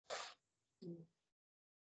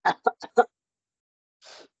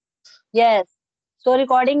Yes. So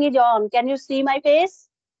recording is on. Can you see my face?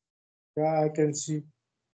 Yeah, I can see.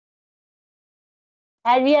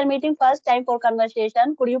 As we are meeting first time for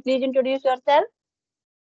conversation, could you please introduce yourself?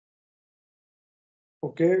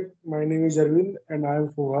 Okay, my name is Arvind and I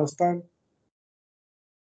am from Rajasthan.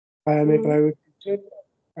 I am a Mm-hmm. private teacher.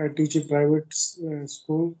 I teach in private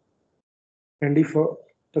school. And if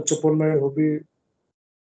touch upon my hobby,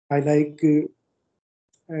 I like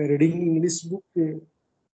reading English book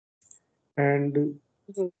and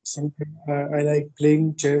sometimes I like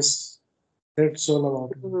playing chess. That's all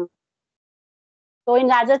about me. Mm-hmm. So in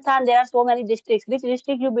Rajasthan, there are so many districts. Which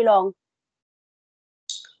district you belong?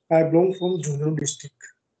 I belong from Jhunjhunu district.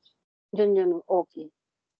 Junjunu. Okay.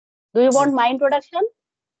 Do you want my introduction?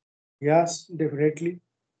 Yes, definitely.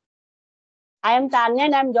 I am Tanya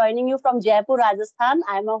and I'm joining you from Jaipur, Rajasthan.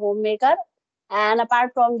 I am a homemaker. And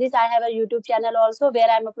apart from this, I have a YouTube channel also where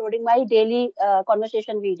I'm uploading my daily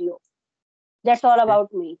conversation video. That's all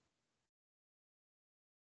about me.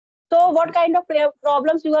 So, what kind of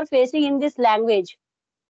problems you are facing in this language?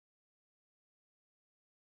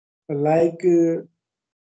 Like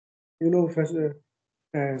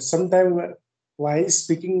sometimes while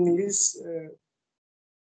speaking English.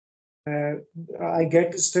 Uh, I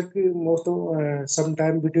get stuck most of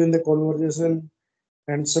sometime between the conversation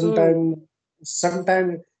and Hmm.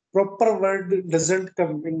 sometime proper word doesn't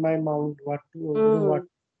come in my mouth. What Hmm.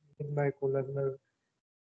 in my colon.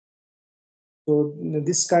 So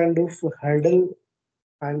this kind of hurdle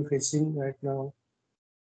I'm facing right now.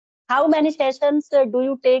 How many sessions do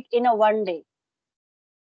you take in a one day?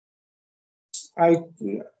 I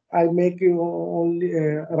I make only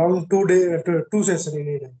around 2 day two session in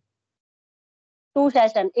a day. Two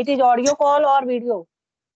sessions. It is audio call or video?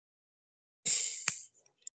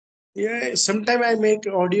 Yeah, sometime I make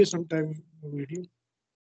audio, sometime video.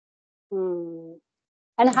 Hmm.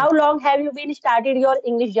 And how long have you been started your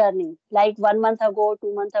English journey? Like 1 month ago,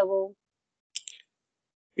 2 months ago,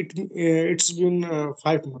 It's been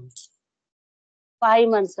 5 months. 5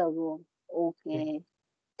 months ago. Okay.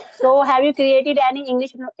 So, have you created any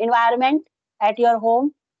English environment at your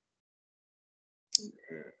home?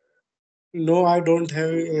 No, I don't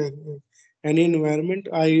have any environment.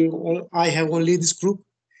 I have only this group.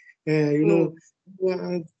 You know,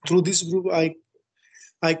 Hmm. through this group,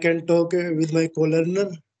 I can talk with my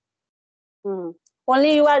co-learner. Hmm.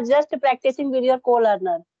 Only you are just practicing with your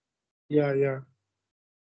co-learner. Yeah, yeah.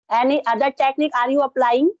 Any other technique are you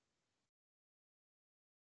applying?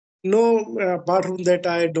 No, apart from that,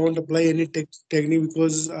 I don't apply any technique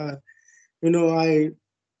because I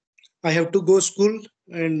have to go school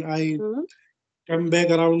and I Hmm. come back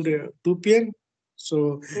around 2 p.m.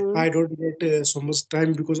 So Hmm. I don't get so much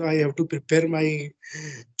time because I have to prepare my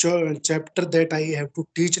chapter that I have to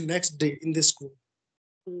teach next day in the school.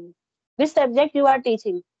 Hmm. Which subject you are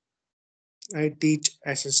teaching? I teach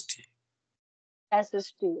SST.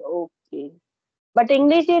 SST. Okay. But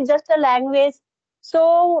English is just a language.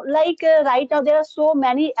 So, like right now, there are so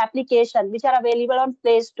many applications which are available on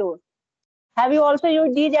Play Store. Have you also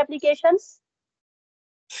used these applications?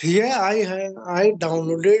 Yeah, I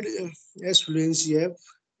downloaded as Fluency app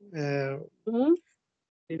uh, Hmm.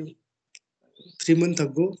 3 months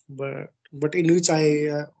ago, but in which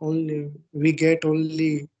I only we get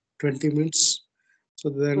only 20 minutes. So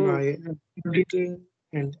then Hmm. I uploaded it,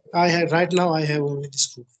 and I have right now I have only this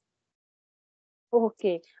group.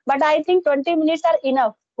 Okay. But I think 20 minutes are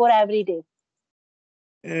enough for every day.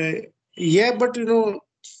 Uh, yeah, but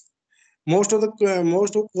most of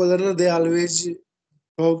Kolarna, they always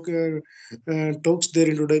talks their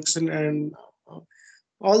introduction and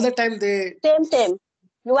all the time they Same, same.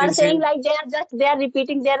 You are saying same. like they are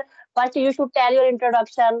repeating their first. You should tell your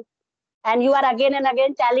introduction, and you are again and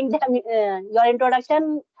again telling them your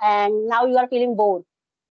introduction, and now you are feeling bored.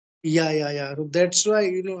 Yeah, yeah, yeah. So that's why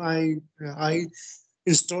I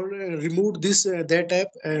installed removed this that app,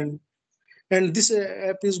 and this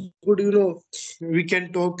app is good. We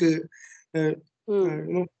can talk. Uh,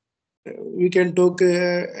 Hmm. we can talk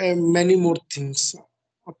many more things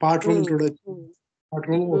apart from Hmm. introduction, Hmm. apart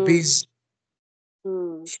from Hmm. hobbies.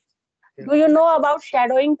 Hmm. Yeah, Do you know about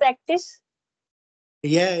shadowing practice?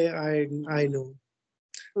 yeah, yeah, I know.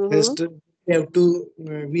 Mm-hmm. Just we have to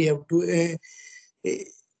uh, we have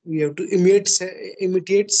to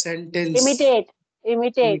imitate sentence Imitate, imitate.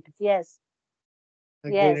 imitate Yes,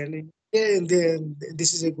 again yes, and again. Yeah,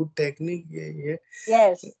 this is a good technique. Yeah, yeah,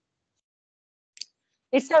 yes.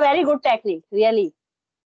 It's a very good technique, really.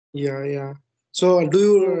 yeah, yeah. So do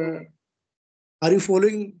you Hmm. are you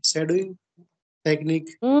following shadowing technique?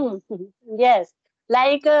 Hmm. Yes.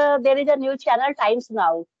 Like there is a new channel, Times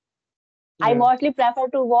Now. I Yeah. mostly prefer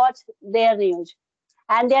to watch their news,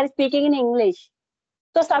 and they are speaking in English.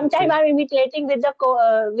 So sometimes Okay. I'm imitating with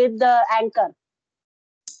with the anchor.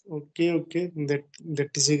 Okay. Okay. That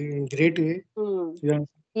is a great way. Hmm. Yeah.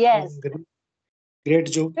 Yes, Great, great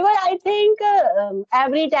job. because I think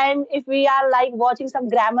every time if we are like watching some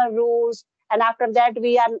grammar rules, and after that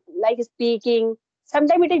we are like speaking,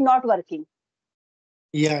 sometimes it is not working.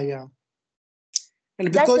 Yeah. Yeah.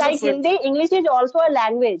 And Just because like of Hindi, English is also a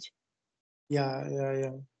language. yeah. Yeah.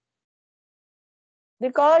 Yeah.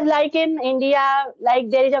 Because like in India, like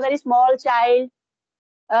there is a very small child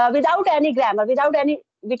without any grammar, without any,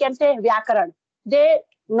 we can say vyakaran. They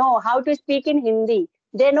know how to speak in Hindi.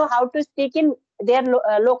 They know how to speak in their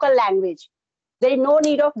local language. There is no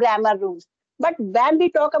need of grammar rules. But when we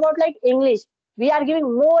talk about like English, we are giving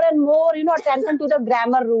more and more, attention to the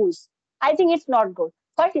grammar rules. I think it's not good.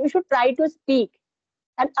 First, you should try to speak,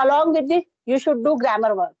 and along with this, you should do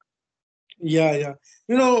grammar work. Yeah.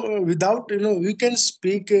 Yeah. Without we can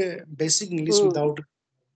speak basic English Hmm. without,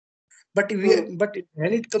 Hmm. but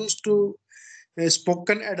when it comes to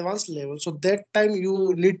spoken advanced level, so that time you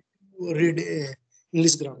Hmm. need to read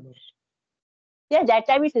English grammar. Yeah, that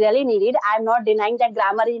time it's really needed. I'm not denying that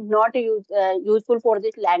grammar is not useful for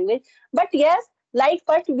this language. But yes, like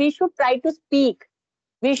first we should try to speak.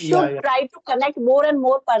 We Yeah. should Yeah. try to connect more and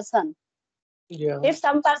more person. Yeah. If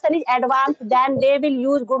some person is advanced, then they will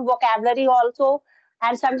use good vocabulary also.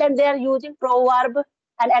 And sometimes they are using proverb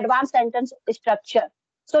and advanced sentence structure.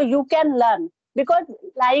 So you can learn because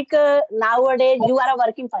like nowadays you are a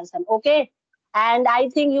working person, okay? And I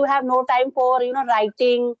think you have no time for,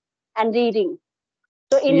 writing and reading.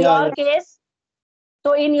 So in Yeah. your Yeah. case,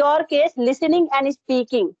 listening and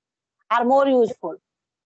speaking are more useful.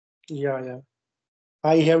 Yeah. Yeah.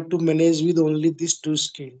 I have to manage with only these two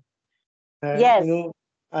skills. Yes.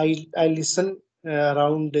 I listen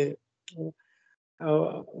around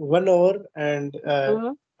 1 hour, and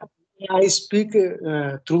Mm-hmm. I speak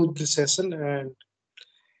through the session, and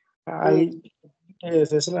I Mm.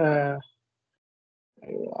 session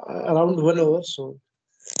around 1 hour. So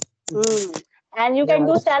Mm. And you can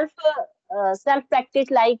yeah, do self practice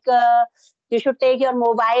like you should take your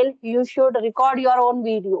mobile, you should record your own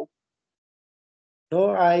video. no,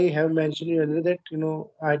 I have mentioned earlier that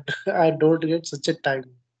I I don't get such a time.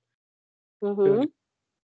 Mm-hmm.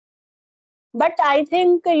 But I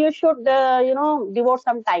think you should devote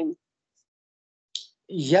some time.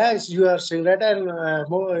 Yes, you are saying that, and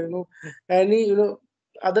more, any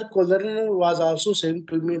other caller was also saying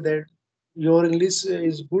to me that your English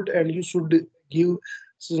is good and you should give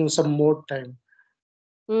some more time.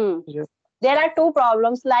 Mm. Yeah, There are two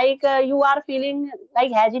problems like you are feeling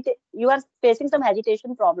like you are facing some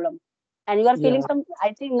hesitation problem, and you are feeling yeah, some,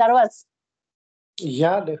 I think, nervous.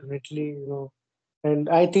 yeah, definitely. And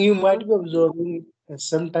I think you might Mm-hmm. be observing.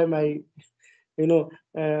 Sometime you know,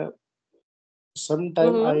 uh,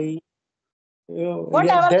 sometime Mm-hmm. yeah,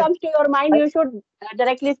 Whatever that, comes to your mind, you should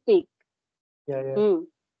directly speak. yeah, yeah. Hmm.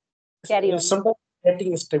 Carry on. Sometimes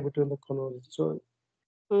getting stuck between the conversation. So,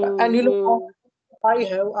 and Mm-hmm.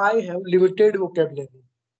 I have limited vocabulary.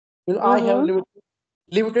 I have Mm-hmm.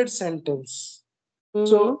 limited sentence. Mm-hmm.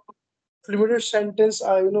 So limited sentence,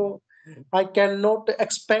 I cannot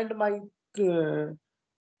expand my uh,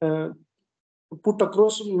 uh, put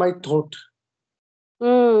across my thought.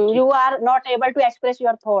 Mm. You are not able to express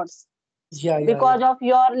your thoughts Yeah, yeah, yeah. because of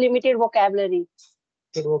your limited vocabulary.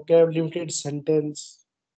 The vocab limited sentence.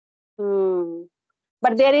 Hmm.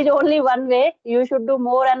 But there is only one way. You should do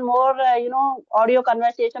more and more, audio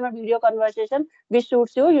conversation or video conversation, which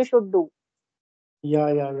suits you. You should do.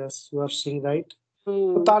 Yeah, yeah, yes, you are saying right. So,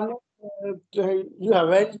 Hmm. Tanya, you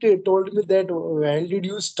haven't told me that when did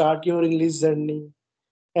you start your English journey,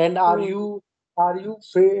 and Hmm.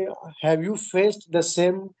 have you faced the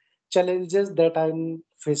same challenges that I'm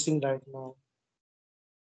facing right now?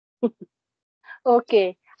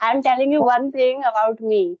 Okay, I'm telling you one thing about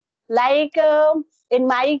me. Like in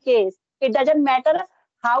my case, it doesn't matter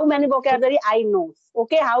how many vocabulary I know.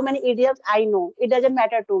 Okay, how many idioms I know. It doesn't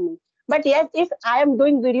matter to me. But yes, if I am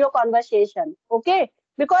doing video conversation, okay,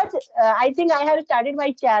 because I think I have started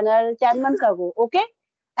my channel 10 months ago. Okay,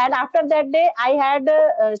 and after that day, I had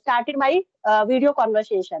started my video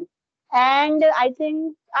conversation, and I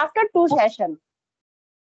think after two sessions,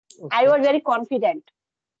 I Okay. was very confident.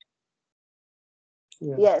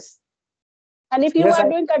 Yeah. Yes. And if you Yes, are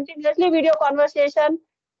doing continuously video conversation,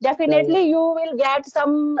 yeah, yeah, definitely you will get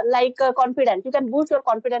some like confidence. You can boost your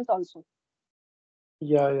confidence also.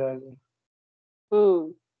 yeah, yeah, yeah.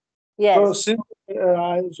 Hmm. So Yes.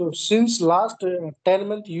 since last 10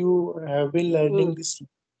 months, you have been Hmm. learning this.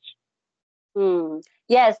 Hmm.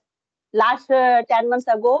 Yes. last 10 months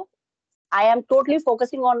ago, I am totally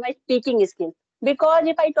focusing on my speaking skills. Because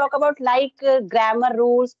if I talk about like grammar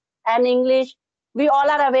rules and English, we all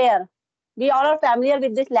are aware. We all are familiar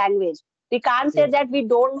with this language. We can't say Yeah, that we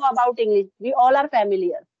don't know about English. We all are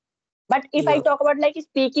familiar. But if I yeah, talk about like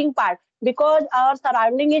speaking part, because our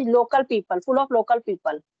surrounding is local people, full of local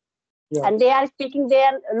people, yeah, and they are speaking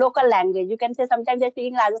their local language. You can say sometimes they're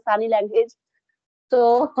speaking Rajasthani language.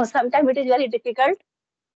 So sometimes it is very difficult.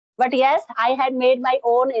 But yes, I had made my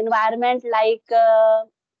own environment. Like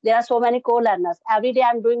there are so many co-learners. Every day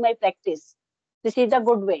I'm doing my practice. This is a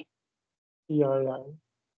good way. yeah, yeah,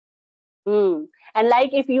 Hmm. And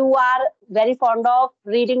like if you are very fond of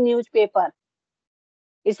reading newspaper,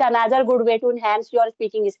 it's another good way to enhance your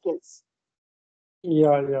speaking skills.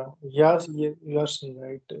 yeah, yeah. Yes, you are saying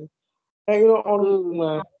right. And,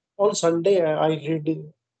 Hmm. on Sunday, I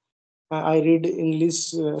read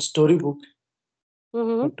English storybook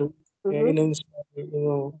Mm-hmm. to Mm-hmm. in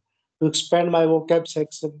to expand my vocab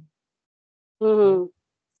section. Yeah, Mm-hmm.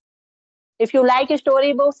 If you like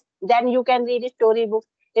storybooks, then you can read storybooks.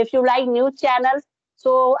 If you like news channels,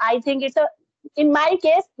 so I think it's a, in my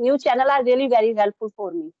case, news channel are really very helpful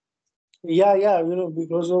for me. yeah, yeah.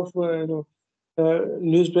 Because of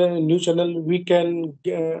news channel, we can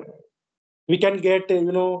get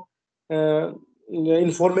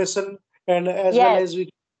information, and as well Yes, as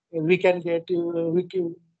we can get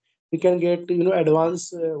we can get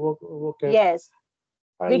advanced vocab. yes.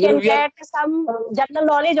 We can We are get some general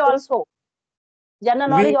knowledge also. General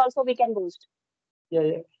knowledge we also we can boost. yeah,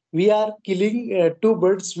 yeah. We are killing two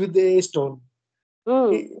birds with a stone.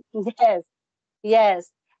 Hmm. Eh, Yes,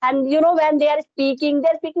 yes. And you know, when they're speaking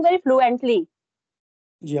very fluently.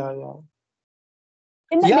 Yeah, yeah,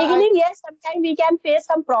 In the yeah. beginning, yes, sometimes we can face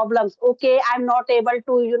some problems. Okay, I'm not able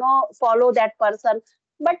to, follow that person.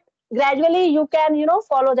 But gradually you can,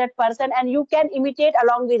 follow that person and you can imitate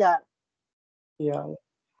along with her. Yeah.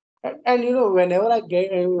 And whenever I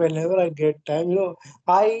get time,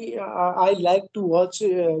 I like to watch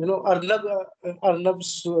Arnab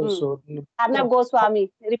show. Hmm. So, Arnab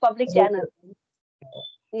Goswami, Republic Channel.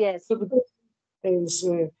 Yes, so because is,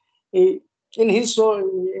 eh, in his show,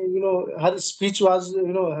 her speech was,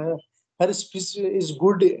 her speech is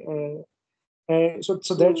good. So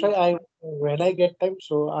that's hmm. why when I get time,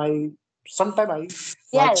 so sometime I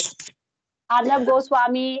Yes. watch. Arnab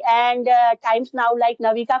Goswami and Times Now like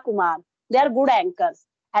Navika Kumar. They are good anchors.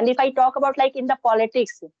 And if I talk about like in the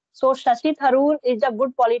politics, so Shashi Tharoor is a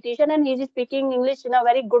good politician and he is speaking English in a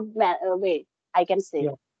very good way, I can say.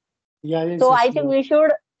 Yeah, yeah, yes, So yes, I think we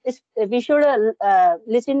should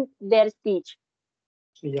listen their speech.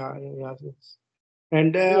 yeah, yes.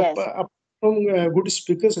 And Yes, from good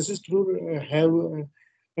speakers, Shashi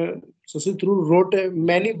Tharoor wrote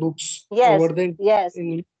many books over yes, the yes.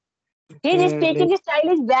 in His like speaking style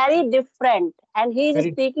is very different, and he is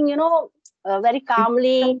very speaking, very his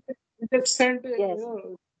calmly. accent, Yes,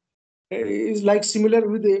 is like similar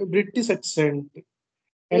with the British accent,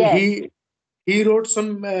 and yes, he wrote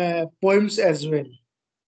some poems as well.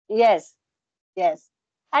 yes, yes.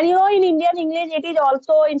 And in Indian English, it is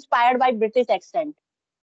also inspired by British accent.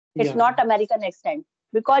 It's Yeah, not American accent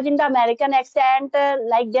because in the American accent,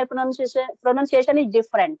 like their pronunciation is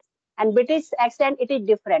different, and British accent it is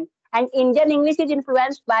different, and Indian English is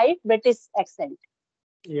influenced by British accent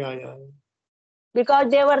yeah, yeah. because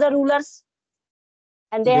they were the rulers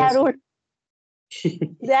and they have Yes. ruled.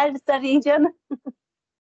 That's the reason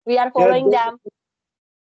we are Yeah, following them.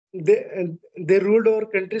 they ruled our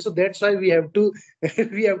country, so that's why we have to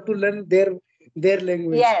we have to learn their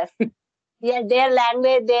language. Yes, yes, their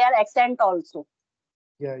language, their accent also.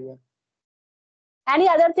 Yeah, yeah. Any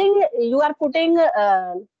other thing you are putting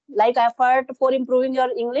like effort for improving your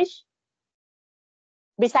English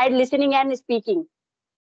beside listening and speaking?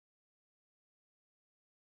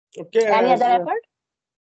 Okay, Any other effort?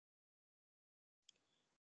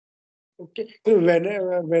 okay.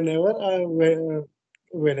 Whenever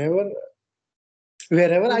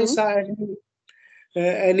wherever I Mm-hmm. saw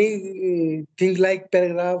any thing like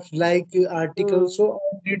paragraph, like article, Mm. so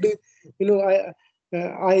I read,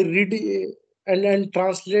 I read and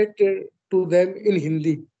translate to them in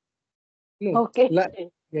Hindi. Okay.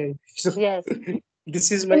 Like yeah. So Yes.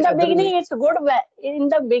 this is In my the other way. beginning, it's good. In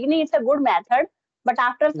the beginning, it's a good method, but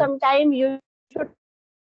after Yeah, some time, you should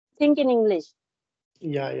think in English.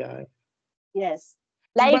 yeah, yeah. Yes.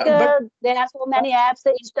 Like But there are so many apps,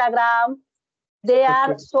 Instagram. There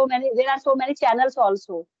are okay, so many. There are so many channels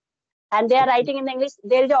also, and they are okay, writing in English.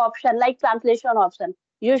 There is an option like translation option.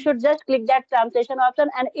 You should just click that translation option,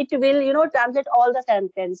 and it will, translate all the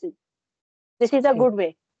sentences. This is a okay. good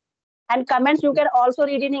way. And comments you Okay. can also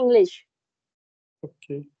read in English.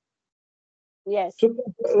 Okay. Yes.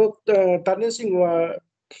 So, Tanya Singh,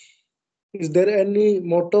 is there any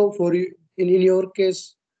motto for you in your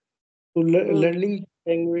case to Hmm. learning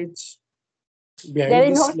language There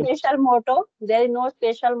behind is no this? special motto. There is no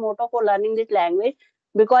special motto for learning this language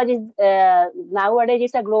because nowadays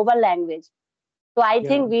it's a global language. So I Yeah,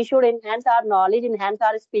 think we should enhance our knowledge, enhance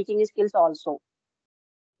our speaking skills also.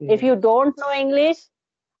 If yeah, you don't know English,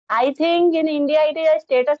 I think in India it is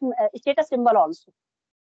a status symbol also.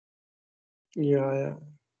 yeah, yeah.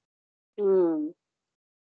 Hmm.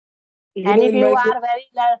 You And know, if in you my case,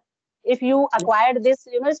 are if you acquired this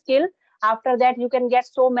skill, after that you can get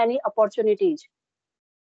so many opportunities.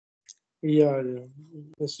 yeah, yeah.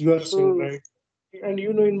 Yes, you are saying Hmm. right. And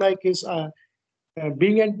in my case,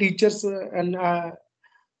 being a teacher, and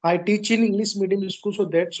I teach in English medium school, so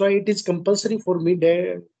that's why it is compulsory for me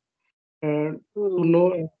there to Hmm.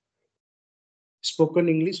 know spoken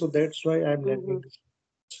English. So that's why I'm Hmm. learning this.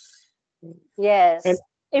 And Yes.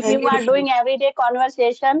 If and you in are doing everyday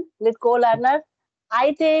conversation with co-learner,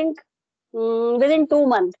 I think within 2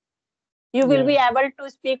 months you will yeah, be able to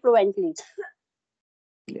speak fluently.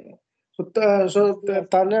 yeah. So Yes.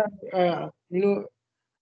 Tanya,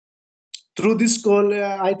 through this call,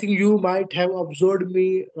 I think you might have observed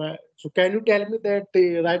me. So can you tell me that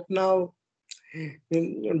right now,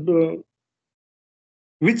 in,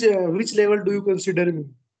 which level do you consider me?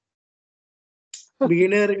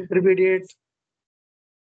 Beginner, intermediate?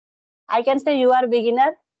 I can say you are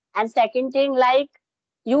beginner. And second thing, like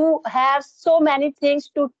you have so many things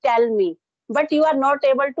to tell me, but you are not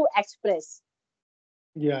able to express.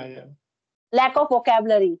 Yeah, yeah. Lack of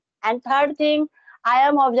vocabulary. And third thing, I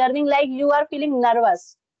am observing like you are feeling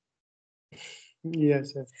nervous.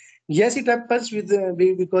 Yes, yes. Yes, it happens with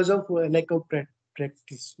because of lack of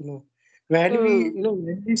practice. When we, Hmm.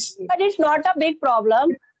 when we But it's not a big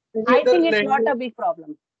problem. any I other think it's not language. a big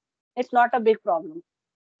problem. It's not a big problem.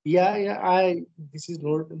 Yeah, yeah. This is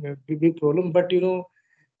not a big problem, but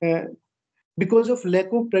uh, because of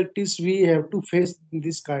lack of practice, we have to face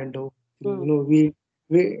this kind of thing. Hmm. We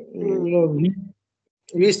Hmm.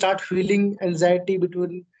 we start feeling anxiety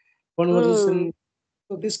between Hmm. conversation.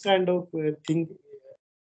 So this kind of thing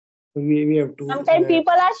we have to. Sometimes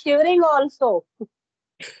people are shivering also.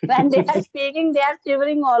 When they are speaking, they are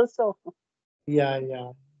shivering also. Yeah,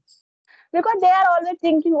 yeah, Because they are always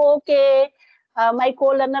thinking, okay, my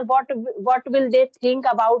co-learner, what will they think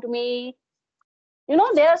about me?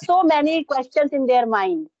 There are so many questions in their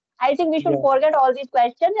mind. I think we should yeah. forget all these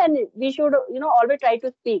questions and we should, always try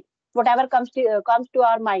to speak whatever comes to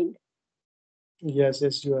our mind. Yes,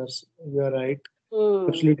 yes, you are right. Hmm.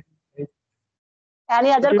 Absolutely right. Any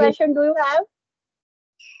But other question do you have?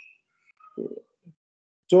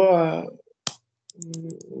 so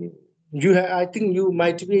I think you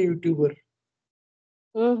might be a YouTuber.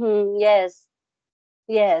 Mm-hmm. Yes,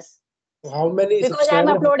 yes. How many Because I'm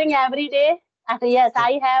subscribers? uploading every day. Yes,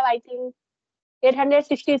 I have, I think,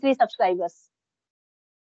 863 subscribers.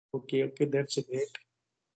 Okay, okay, that's great.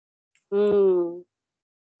 Hmm.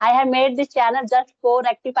 I have made this channel just for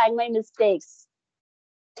rectifying my mistakes.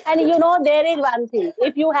 And there is one thing.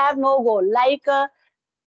 If you have no goal, like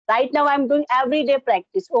right now, I'm doing everyday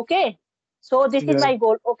practice. Okay. So this is Yeah, my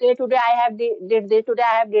goal. Okay. Today I have did this. Today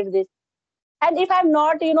I have did this. And if I'm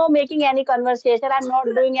not, making any conversation, I'm not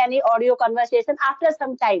doing any audio conversation. After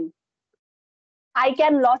some time, I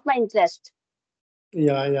can lose my interest.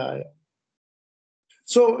 yeah, yeah, yeah.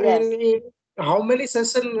 So Yes. in how many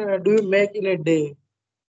sessions do you make in a day?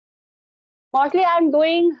 Mostly I'm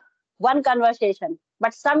doing one conversation.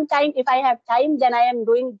 But sometime if I have time, then I am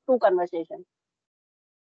doing two conversation,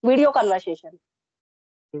 video conversation.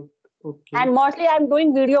 Okay, And mostly I'm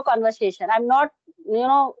doing video conversation. I'm not, you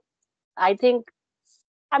know, I think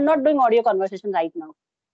I'm not doing audio conversation right now.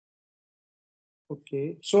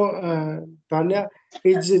 okay. So Tanya,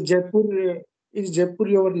 is Jaipur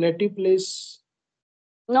your native place?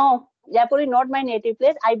 No, Jaipur is not my native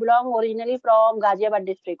place. I belong originally from Ghaziabad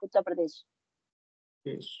district, Uttar Pradesh.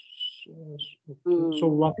 Yes. Okay. So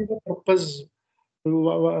Hmm. what is the purpose?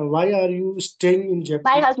 Why are you staying in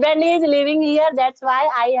My Jaipur? husband is living here. That's why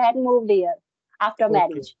I had moved here after Okay,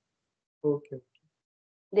 marriage. okay,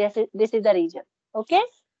 This is the reason. Okay.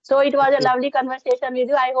 So it was a okay. lovely conversation with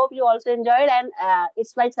you. I hope you also enjoyed. And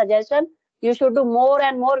it's my suggestion. You should do more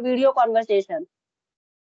and more video conversation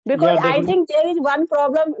because Yeah, I definitely. think there is one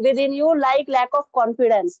problem within you, like lack of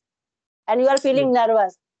confidence, and you are Yeah. feeling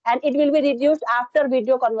nervous. And it will be reduced after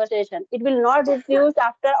video conversation. It will not reduce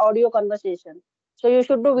after audio conversation. So you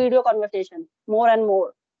should do video conversation more and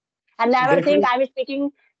more. And never think Definitely. I'm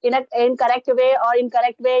speaking in a incorrect way or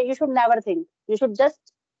incorrect way. You should never think. You should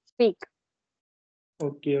just speak.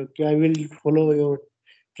 Okay, okay. I will follow your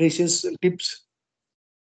precious tips.